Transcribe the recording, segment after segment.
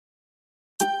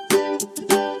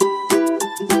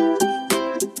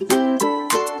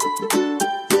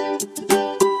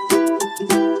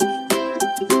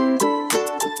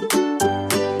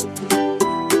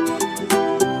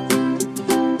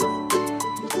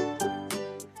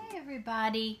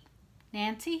everybody.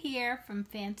 Nancy here from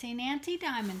Fancy Nancy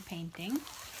Diamond Painting.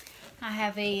 I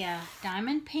have a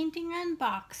diamond painting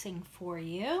unboxing for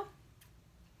you.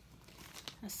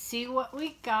 Let's see what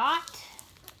we got.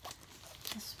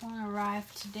 This one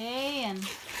arrived today and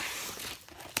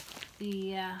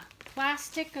the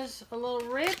plastic is a little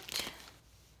ripped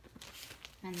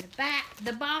and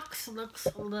the box looks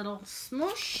a little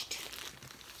smooshed.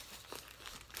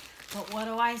 But what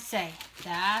do I say?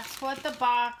 That's what the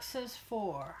box is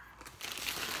for.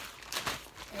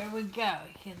 There we go.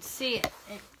 You can see it.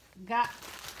 It got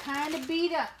kind of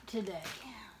beat up today.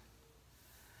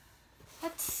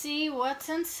 Let's see what's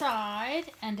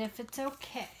inside and if it's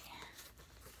okay.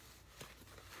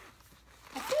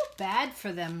 I feel bad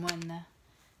for them when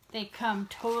they come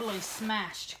totally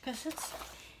smashed, because it's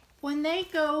when they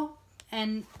go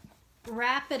and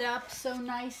wrap it up so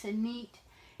nice and neat,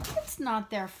 it's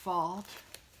not their fault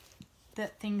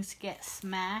that things get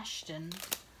smashed and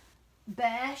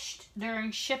bashed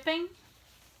during shipping.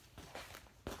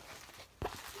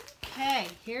 Okay,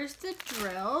 here's the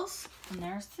drills, and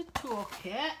there's the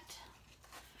toolkit.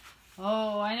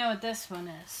 Oh, I know what this one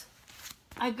is.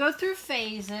 I go through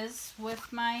phases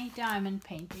with my diamond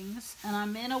paintings, and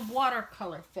I'm in a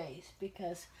watercolor phase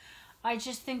because I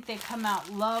just think they come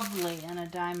out lovely in a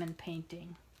diamond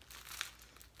painting.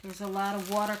 There's a lot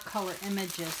of watercolor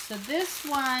images. So this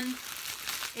one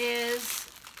is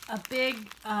a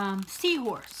big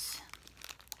seahorse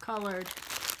colored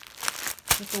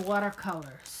with the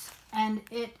watercolors. And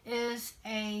it is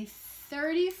a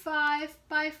 35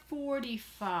 by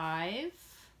 45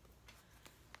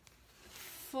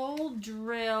 full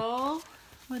drill.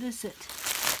 What is it?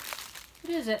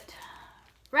 What is it?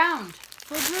 Round.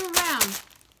 Full drill round.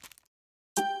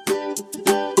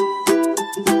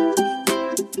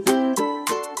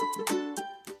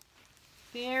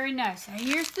 Very nice. Now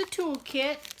here's the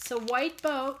toolkit. It's a white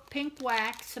boat, pink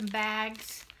wax, some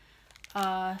bags,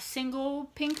 a single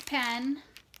pink pen,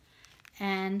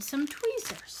 and some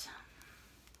tweezers.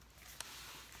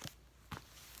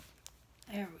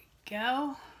 There we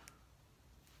go.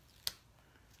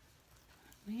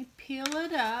 Let me peel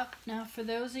it up. Now for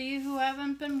those of you who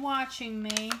haven't been watching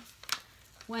me,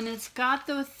 when it's got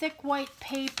the thick white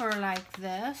paper like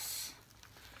this,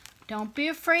 don't be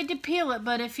afraid to peel it,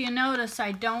 but if you notice,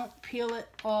 I don't peel it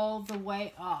all the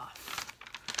way off.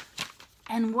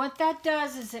 And what that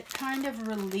does is it kind of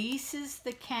releases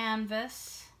the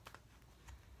canvas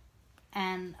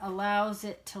and allows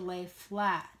it to lay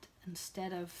flat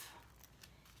instead of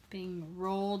being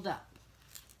rolled up.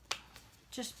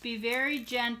 Just be very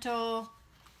gentle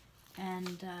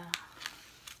and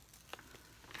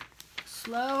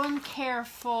slow and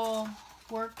careful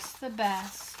works the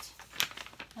best.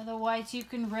 Otherwise you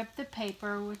can rip the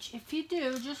paper, which if you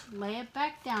do, just lay it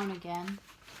back down again.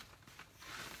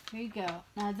 Here you go.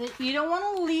 Now you don't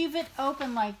want to leave it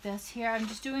open like this. Here, I'm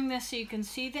just doing this so you can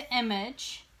see the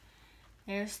image.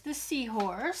 There's the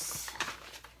seahorse.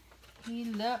 He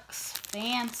looks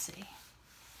fancy.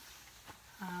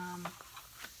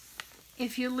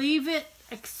 If you leave it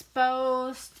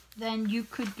exposed, then you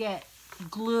could get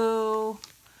glue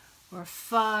or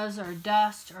fuzz or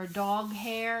dust or dog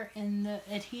hair in the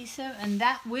adhesive, and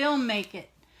that will make it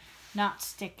not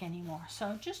stick anymore.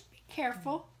 So just be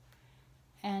careful.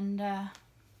 And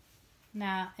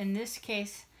now in this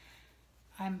case,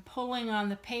 I'm pulling on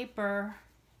the paper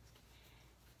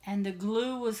and the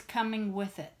glue was coming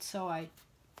with it. So I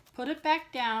put it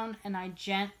back down and I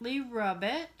gently rub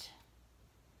it,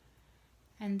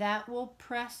 and that will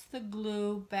press the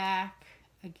glue back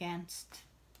against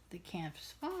the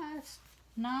canvas. Oh, it's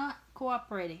not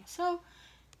cooperating. So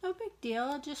no big deal.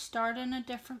 I'll just start in a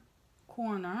different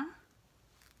corner.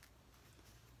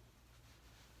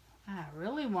 Ah, it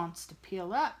really wants to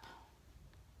peel up.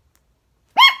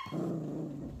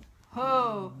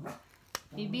 Oh,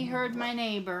 maybe heard my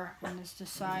neighbor and has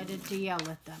decided to yell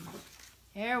at them.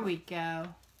 There we go.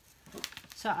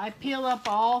 So I peel up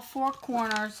all four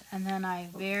corners and then I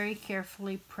very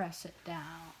carefully press it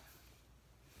down.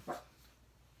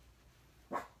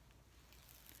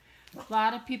 A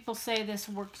lot of people say this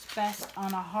works best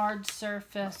on a hard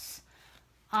surface.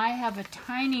 I have a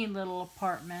tiny little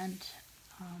apartment.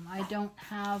 I don't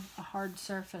have a hard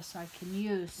surface I can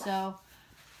use, so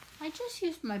I just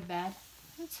use my bed.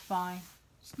 It's fine.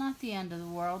 It's not the end of the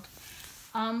world.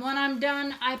 When I'm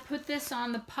done, I put this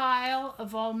on the pile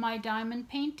of all my diamond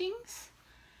paintings,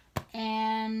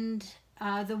 and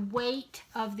the weight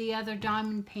of the other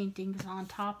diamond paintings on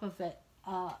top of it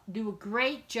do a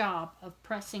great job of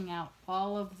pressing out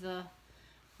all of the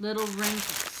little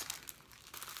wrinkles.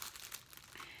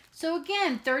 So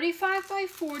again, 35 by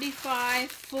 45,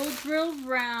 full drilled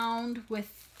round with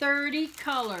 30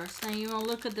 colors. Now you want to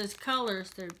look at those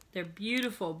colors. They're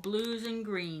beautiful, blues and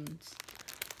greens.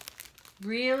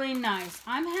 Really nice.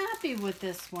 I'm happy with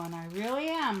this one. I really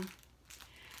am.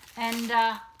 And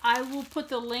I will put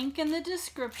the link in the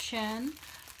description.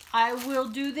 I will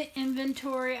do the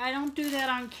inventory. I don't do that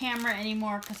on camera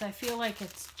anymore because I feel like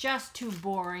it's just too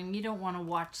boring. You don't want to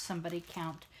watch somebody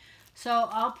count. So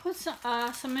I'll put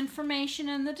some information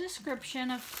in the description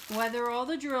of whether all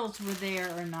the drills were there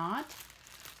or not.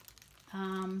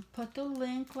 Put the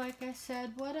link, like I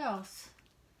said. What else?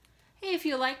 Hey, if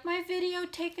you like my video,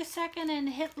 take a second and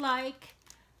hit like.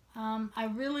 I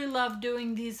really love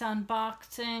doing these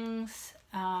unboxings.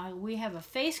 We have a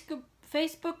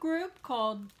Facebook group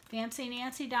called Fancy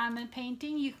Nancy Diamond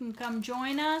Painting. You can come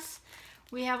join us.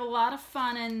 We have a lot of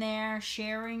fun in there,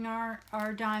 sharing our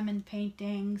diamond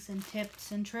paintings and tips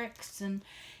and tricks. And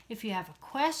if you have a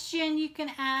question you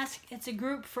can ask, it's a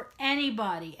group for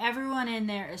anybody. Everyone in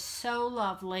there is so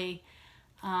lovely,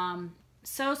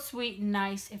 so sweet and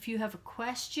nice. If you have a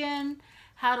question,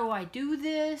 how do I do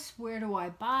this? Where do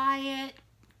I buy it?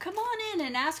 Come on in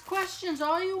and ask questions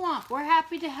all you want. We're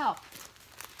happy to help.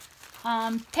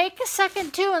 Take a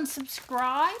second too and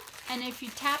subscribe. And if you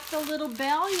tap the little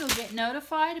bell, you'll get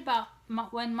notified about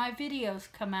when my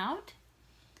videos come out.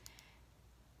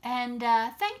 And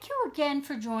thank you again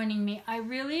for joining me. I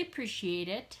really appreciate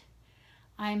it.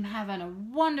 I'm having a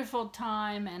wonderful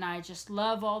time, and I just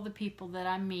love all the people that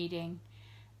I'm meeting.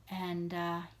 And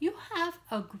you have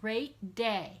a great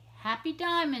day. Happy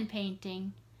diamond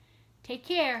painting. Take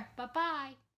care.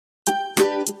 Bye-bye.